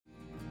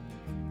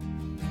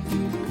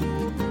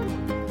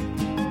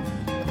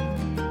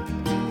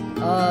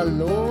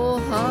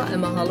Aloha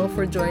and mahalo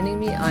for joining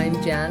me. I'm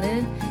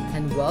Janin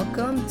and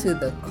welcome to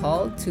the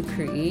Call to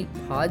Create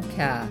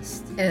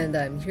podcast. And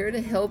I'm here to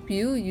help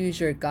you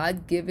use your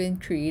God-given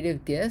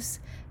creative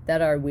gifts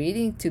that are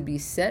waiting to be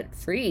set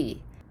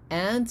free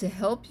and to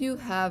help you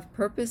have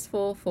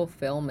purposeful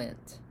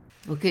fulfillment.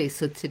 Okay,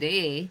 so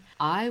today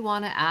I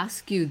want to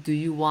ask you, do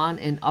you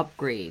want an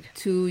upgrade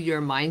to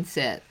your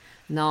mindset?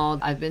 Now,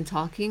 I've been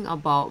talking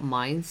about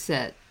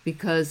mindset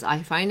because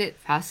I find it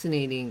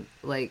fascinating,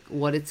 like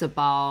what it's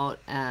about,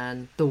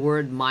 and the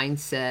word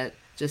mindset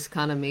just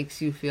kind of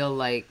makes you feel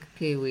like,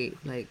 okay, wait,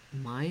 like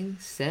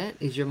mindset?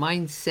 Is your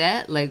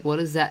mindset? Like, what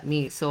does that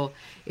mean? So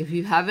if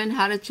you haven't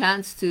had a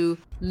chance to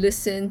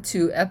listen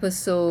to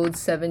episode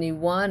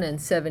 71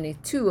 and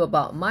 72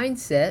 about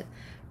mindset,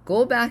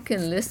 go back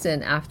and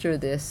listen after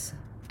this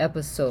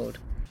episode.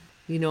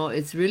 You know,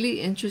 it's really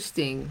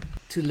interesting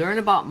to learn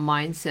about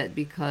mindset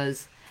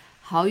because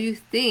how you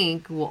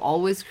think will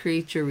always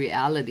create your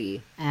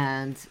reality.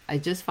 And I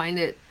just find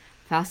it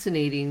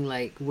fascinating,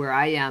 like where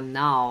I am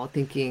now,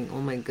 thinking,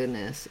 oh my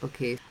goodness,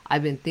 okay,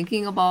 I've been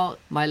thinking about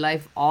my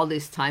life all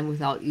this time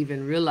without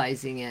even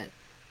realizing it.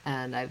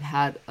 And I've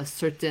had a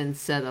certain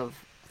set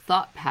of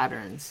thought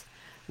patterns,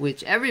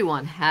 which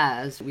everyone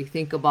has. We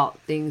think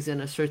about things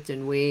in a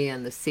certain way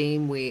and the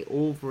same way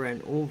over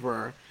and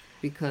over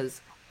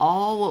because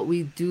all what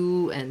we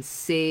do and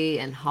say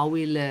and how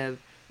we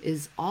live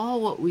is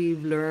all what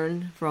we've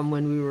learned from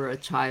when we were a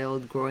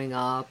child growing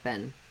up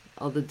and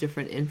all the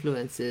different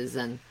influences.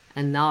 And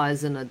now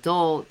as an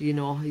adult, you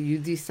know, you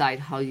decide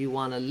how you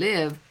want to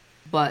live,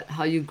 but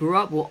how you grew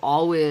up will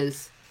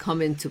always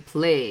come into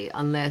play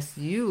unless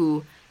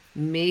you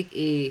make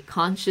a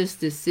conscious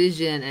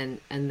decision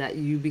and that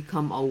you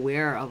become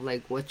aware of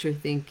like what you're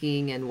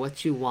thinking and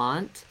what you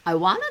want. I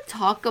want to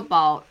talk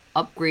about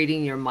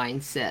upgrading your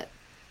mindset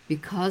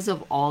because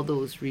of all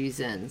those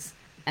reasons.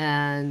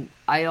 And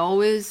I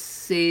always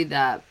say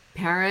that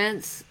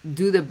parents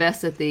do the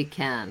best that they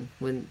can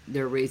when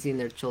they're raising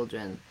their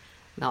children.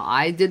 Now,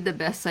 I did the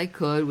best I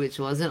could, which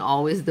wasn't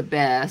always the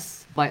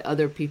best by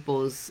other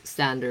people's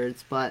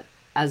standards. But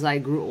as I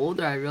grew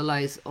older, I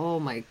realized, oh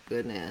my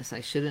goodness,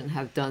 I shouldn't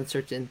have done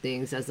certain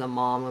things as a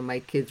mom when my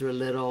kids were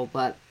little.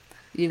 But,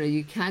 you know,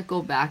 you can't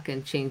go back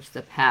and change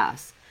the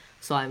past.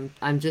 So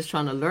I'm just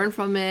trying to learn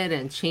from it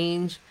and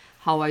change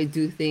how I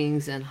do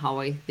things and how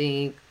I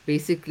think.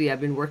 Basically,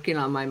 I've been working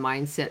on my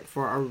mindset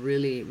for a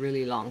really,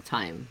 really long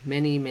time,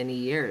 many, many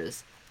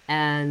years.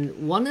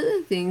 And one of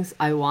the things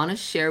I want to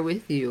share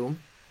with you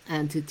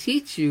and to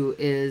teach you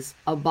is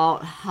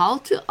about how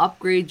to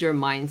upgrade your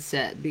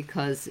mindset,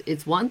 because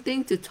it's one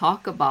thing to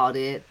talk about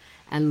it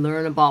and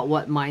learn about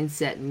what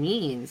mindset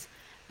means.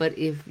 But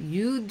if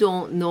you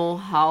don't know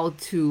how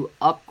to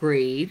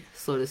upgrade,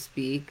 so to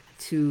speak,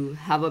 to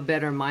have a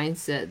better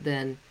mindset,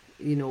 then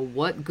you know,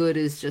 what good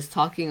is just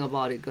talking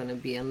about it going to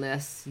be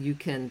unless you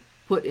can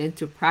put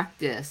into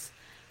practice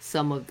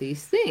some of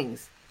these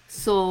things?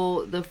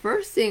 So the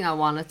first thing I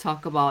want to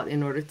talk about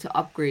in order to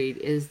upgrade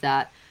is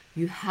that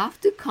you have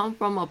to come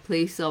from a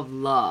place of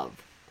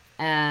love.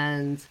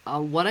 And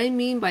what I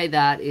mean by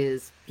that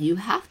is you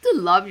have to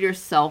love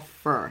yourself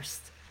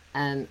first.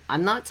 And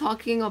I'm not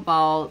talking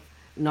about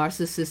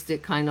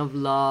narcissistic kind of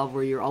love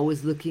where you're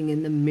always looking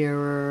in the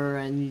mirror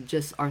and you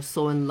just are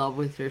so in love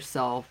with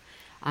yourself.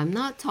 I'm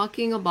not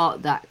talking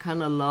about that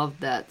kind of love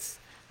that's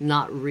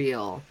not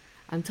real.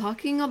 I'm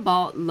talking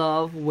about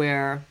love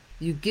where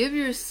you give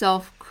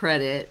yourself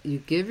credit, you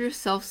give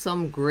yourself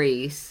some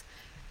grace,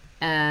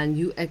 and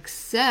you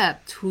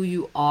accept who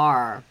you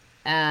are.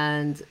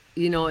 And,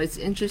 you know, it's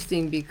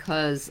interesting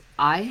because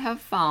I have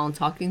found,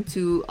 talking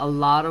to a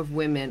lot of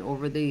women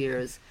over the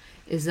years,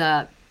 is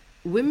that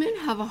women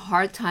have a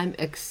hard time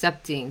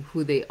accepting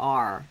who they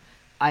are.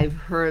 I've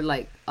heard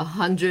like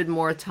 100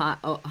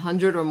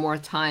 or more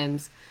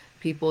times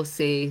people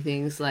say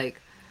things like,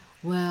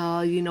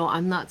 well, you know,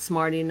 I'm not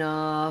smart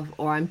enough,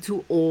 or I'm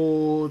too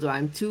old, or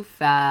I'm too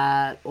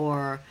fat,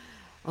 or,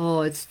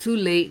 oh, it's too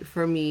late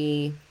for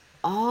me.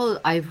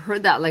 I've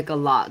heard that like a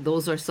lot.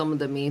 Those are some of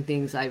the main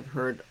things I've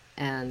heard.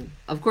 And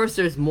of course,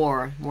 there's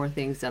more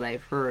things that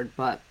I've heard,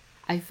 but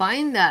I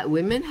find that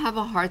women have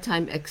a hard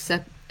time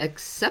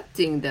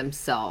accepting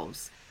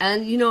themselves.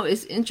 And, you know,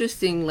 it's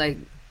interesting, like,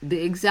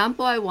 the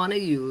example I want to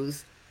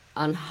use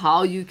on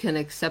how you can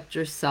accept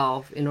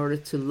yourself in order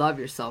to love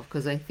yourself,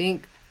 because I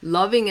think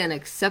loving and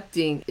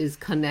accepting is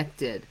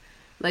connected.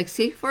 Like,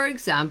 say, for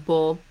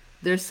example,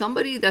 there's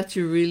somebody that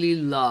you really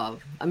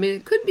love. I mean,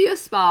 it could be a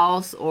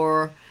spouse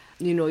or,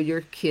 you know,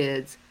 your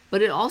kids,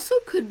 but it also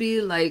could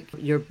be like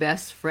your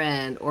best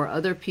friend or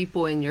other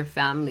people in your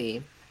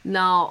family.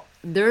 Now,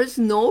 there's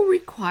no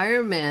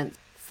requirement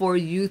for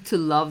you to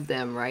love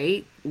them,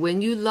 right?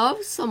 When you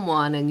love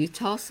someone and you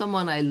tell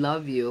someone I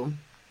love you,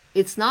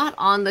 it's not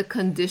on the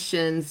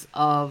conditions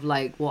of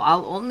like, well,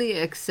 I'll only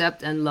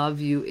accept and love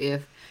you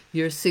if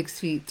you're 6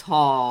 feet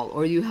tall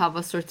or you have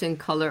a certain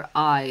color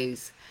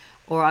eyes,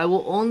 or I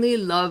will only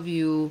love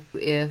you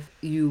if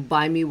you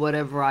buy me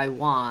whatever I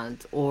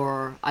want,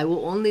 or I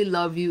will only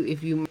love you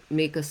if you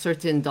make a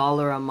certain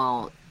dollar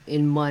amount.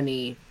 in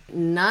money.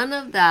 None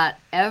of that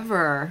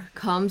ever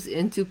comes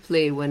into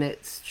play when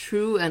it's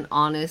true and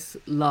honest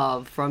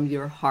love from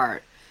your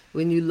heart.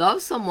 When you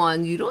love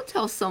someone, you don't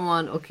tell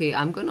someone, okay,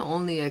 I'm going to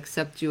only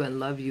accept you and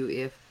love you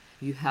if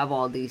you have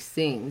all these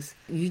things.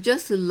 You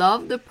just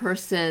love the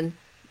person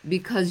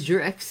because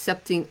you're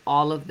accepting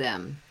all of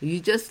them. You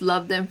just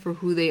love them for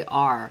who they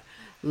are.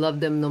 Love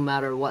them no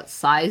matter what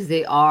size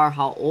they are,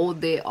 how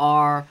old they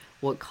are,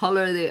 what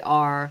color they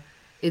are.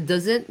 It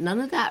doesn't, none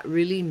of that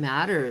really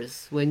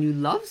matters when you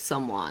love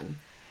someone.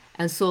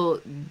 And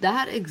so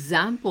that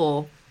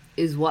example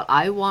is what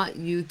I want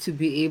you to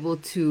be able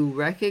to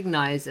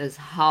recognize as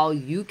how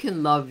you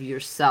can love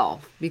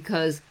yourself.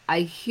 Because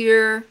I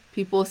hear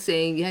people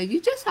saying, yeah, you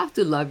just have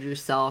to love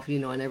yourself,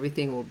 and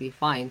everything will be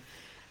fine.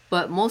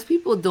 But most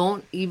people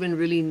don't even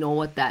really know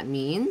what that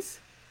means.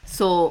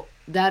 So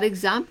that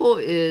example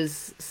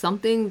is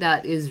something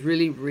that is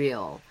really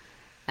real.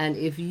 And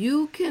if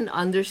you can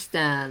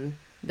understand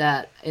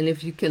that, and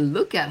if you can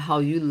look at how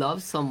you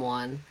love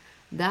someone,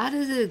 that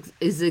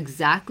is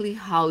exactly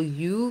how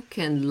you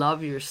can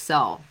love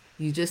yourself.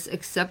 You just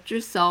accept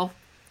yourself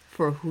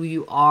for who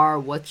you are,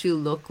 what you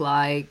look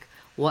like,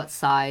 what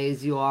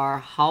size you are,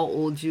 how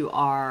old you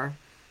are,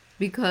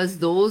 because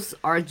those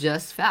are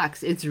just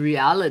facts. It's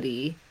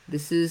reality.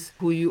 This is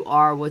who you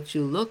are, what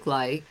you look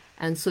like.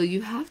 And so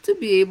you have to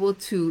be able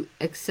to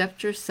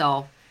accept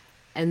yourself,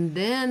 and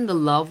then the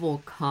love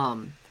will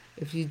come.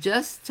 If you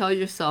just tell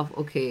yourself,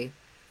 okay,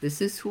 this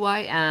is who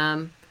I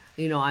am,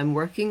 I'm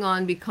working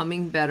on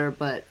becoming better,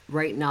 but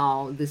right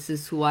now, this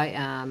is who I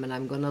am, and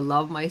I'm going to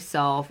love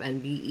myself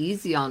and be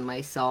easy on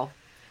myself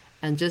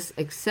and just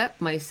accept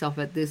myself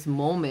at this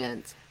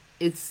moment.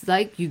 It's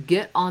like you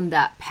get on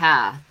that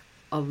path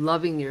of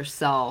loving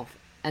yourself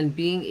and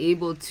being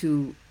able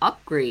to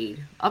upgrade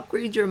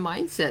your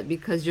mindset,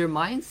 because your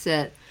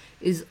mindset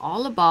is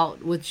all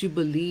about what you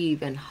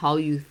believe and how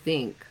you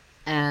think.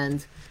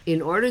 And in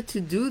order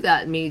to do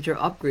that major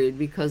upgrade,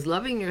 because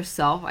loving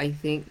yourself, I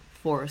think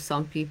for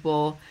some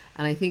people,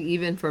 and I think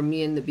even for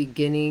me in the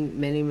beginning,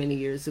 many, many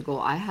years ago,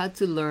 I had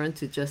to learn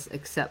to just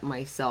accept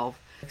myself,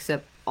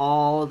 accept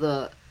all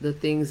the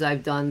things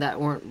I've done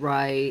that weren't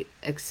right,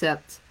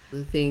 accept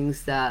the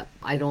things that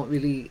I don't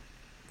really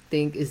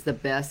think is the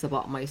best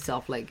about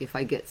myself. Like if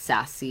I get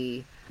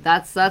sassy,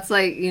 that's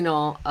like,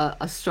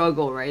 a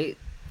struggle, right?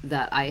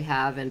 That I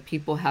have, and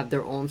people have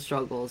their own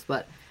struggles,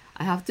 but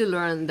I have to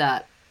learn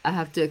that I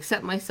have to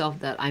accept myself,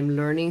 that I'm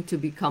learning to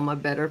become a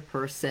better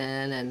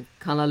person and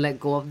kind of let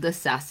go of the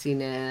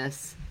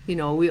sassiness.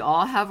 We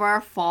all have our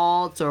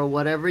faults, or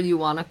whatever you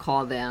want to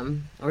call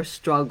them, or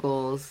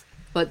struggles.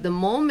 But the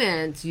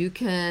moment you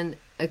can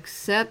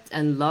accept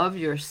and love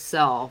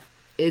yourself,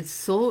 it's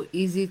so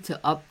easy to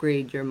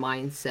upgrade your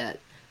mindset,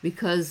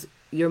 because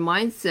your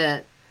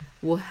mindset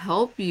will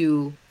help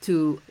you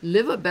to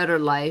live a better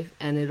life,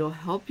 and it'll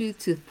help you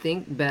to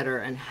think better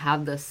and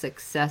have the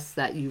success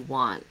that you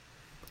want.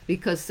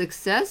 Because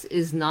success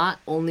is not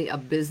only a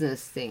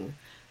business thing.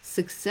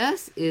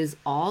 Success is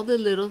all the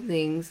little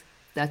things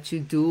that you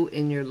do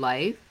in your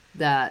life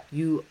that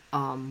you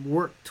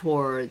work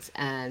towards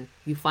and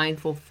you find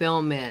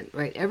fulfillment,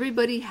 right?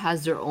 Everybody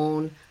has their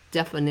own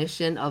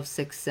definition of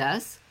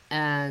success,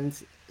 and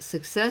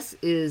success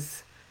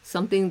is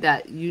something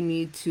that you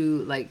need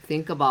to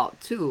think about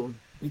too,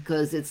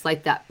 because it's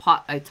like that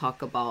pot I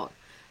talk about.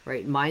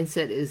 Right?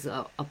 Mindset is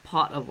a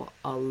pot of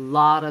a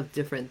lot of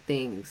different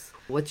things.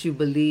 What you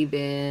believe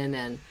in,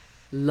 and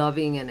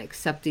loving and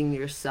accepting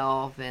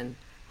yourself, and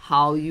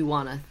how you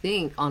want to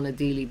think on a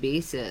daily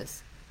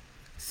basis.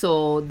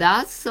 So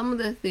that's some of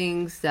the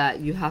things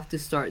that you have to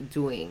start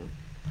doing.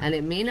 And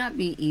it may not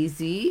be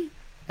easy,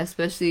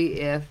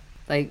 especially if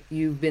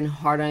you've been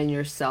hard on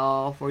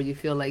yourself, or you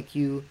feel like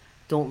you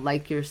don't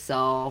like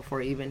yourself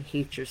or even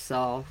hate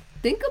yourself.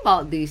 Think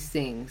about these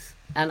things.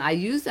 And I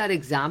use that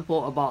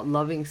example about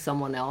loving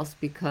someone else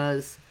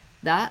because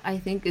that, I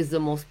think, is the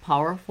most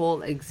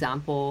powerful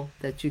example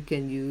that you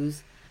can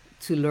use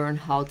to learn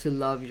how to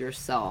love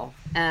yourself.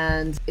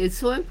 And it's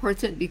so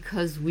important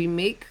because we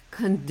make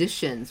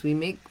conditions, we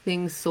make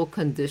things so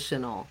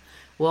conditional.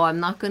 Well, I'm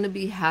not going to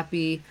be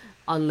happy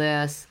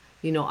unless,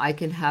 I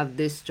can have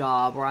this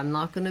job, or I'm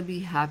not going to be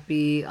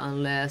happy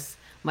unless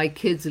my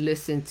kids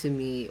listen to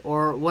me,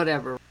 or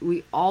whatever.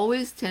 We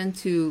always tend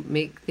to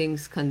make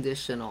things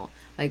conditional.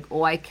 Like,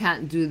 oh, I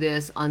can't do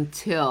this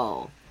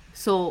until.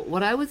 So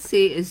what I would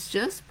say is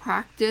just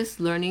practice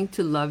learning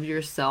to love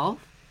yourself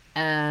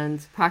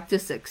and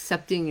practice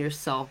accepting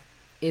yourself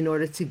in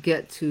order to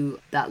get to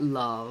that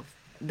love.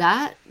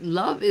 That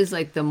love is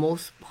like the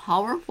most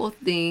powerful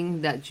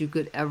thing that you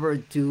could ever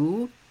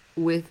do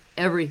with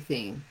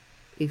everything.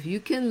 If you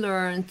can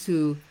learn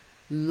to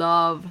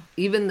love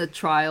even the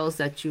trials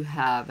that you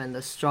have and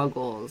the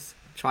struggles.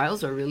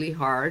 Trials are really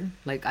hard.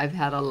 Like I've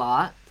had a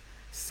lot,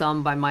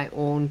 some by my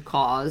own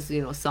cause,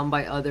 some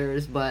by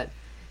others, but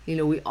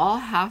we all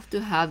have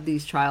to have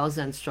these trials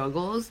and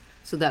struggles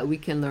so that we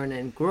can learn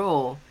and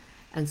grow.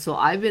 And so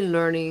I've been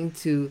learning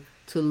to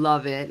to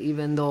love it,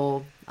 even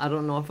though I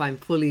don't know if I'm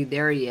fully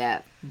there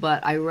yet.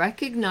 But I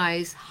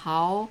recognize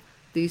how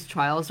these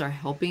trials are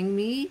helping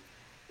me,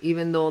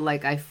 even though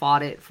like I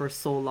fought it for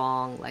so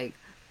long. Like,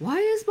 why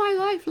is my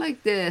life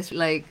like this?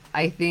 Like,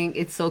 I think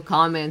it's so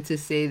common to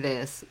say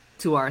this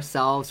to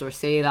ourselves or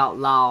say it out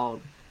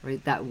loud,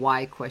 right? That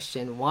why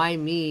question. Why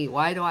me?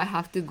 Why do I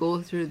have to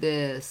go through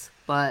this?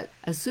 But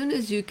as soon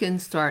as you can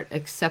start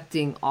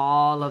accepting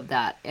all of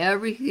that,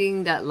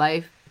 everything that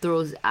life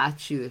throws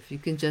at you, if you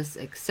can just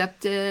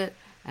accept it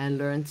and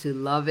learn to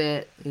love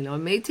it, you know, it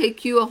may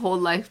take you a whole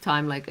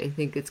lifetime, like I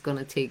think it's going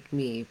to take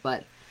me.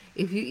 But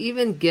if you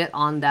even get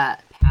on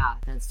that path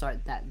and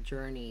start that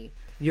journey,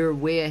 you're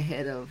way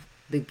ahead of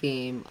the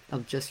game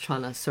of just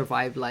trying to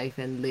survive life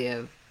and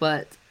live.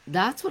 But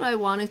that's what I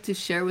wanted to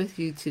share with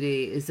you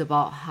today, is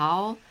about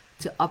how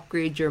to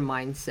upgrade your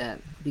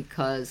mindset,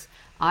 because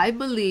I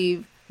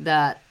believe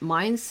that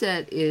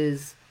mindset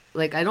is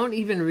like, I don't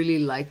even really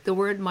like the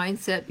word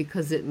mindset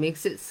because it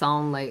makes it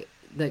sound like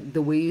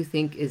the way you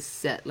think is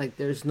set, like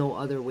there's no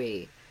other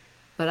way.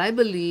 But I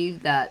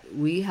believe that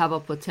we have a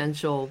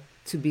potential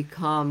to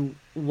become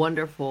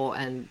wonderful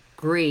and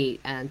great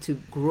and to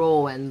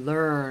grow and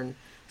learn.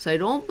 So I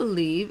don't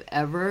believe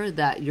ever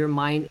that your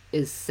mind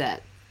is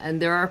set.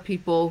 And there are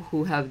people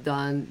who have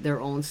done their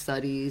own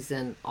studies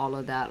and all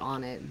of that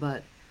on it.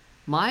 But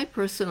my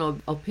personal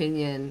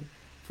opinion,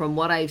 from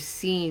what I've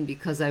seen,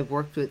 because I've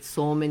worked with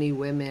so many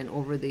women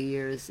over the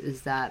years,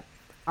 is that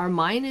our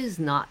mind is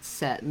not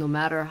set. No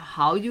matter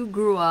how you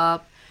grew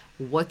up,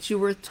 what you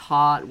were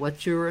taught,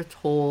 what you were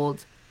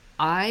told,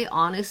 I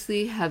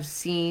honestly have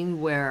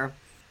seen where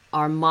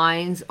our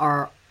minds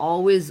are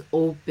always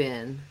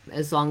open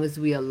as long as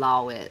we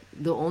allow it.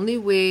 The only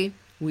way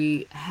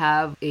we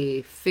have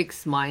a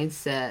fixed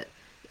mindset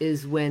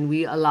is when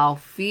we allow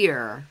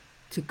fear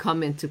to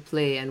come into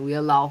play, and we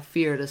allow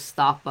fear to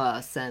stop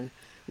us, and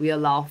we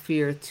allow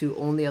fear to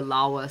only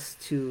allow us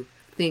to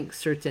think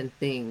certain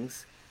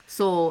things.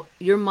 So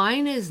your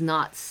mind is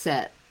not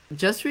set.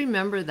 Just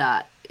remember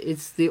that.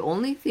 It's the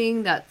only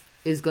thing that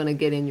is going to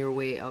get in your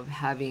way of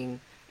having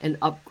an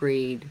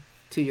upgrade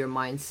to your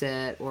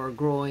mindset or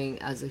growing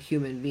as a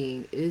human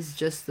being, is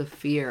just the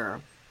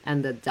fear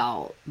and the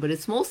doubt. But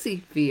it's mostly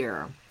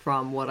fear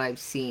from what I've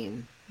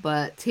seen.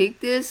 But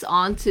take this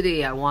on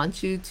today. I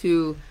want you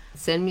to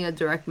send me a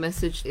direct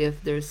message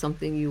if there's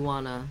something you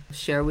want to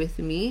share with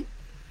me.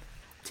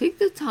 Take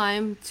the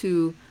time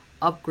to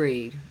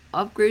upgrade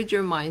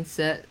your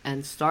mindset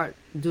and start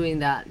doing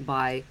that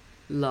by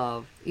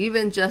love.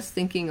 Even just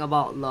thinking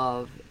about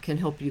love can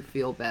help you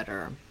feel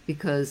better,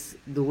 because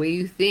the way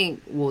you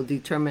think will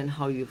determine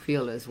how you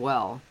feel as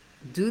well.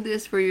 Do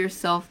this for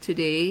yourself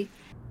today.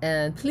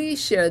 And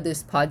please share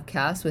this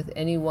podcast with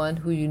anyone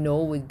who you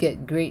know would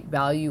get great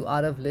value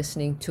out of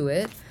listening to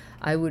it.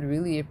 I would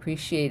really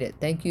appreciate it.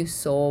 Thank you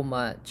so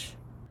much.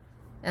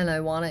 And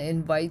I want to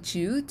invite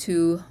you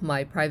to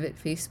my private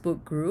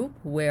Facebook group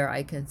where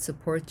I can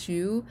support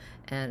you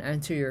and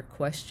answer your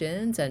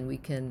questions, and we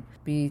can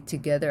be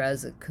together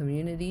as a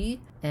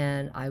community.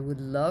 And I would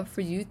love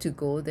for you to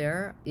go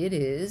there. It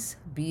is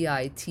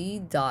bit.ly/called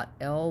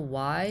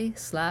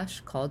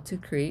to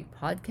create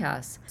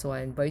podcast. So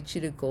I invite you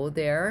to go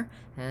there.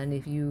 And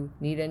if you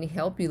need any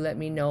help, you let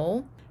me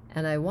know.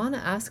 And I want to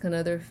ask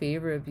another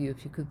favor of you.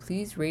 If you could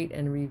please rate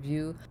and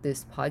review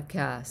this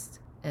podcast.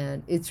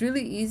 And it's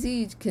really easy.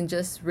 You can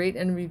just rate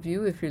and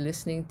review. If you're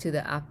listening to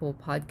the Apple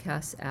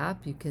Podcasts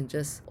app, you can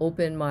just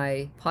open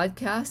my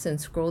podcast and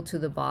scroll to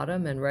the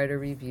bottom and write a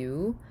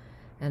review.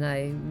 And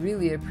I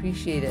really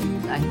appreciate it.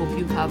 I hope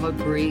you have a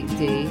great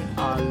day.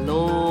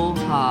 Aloha.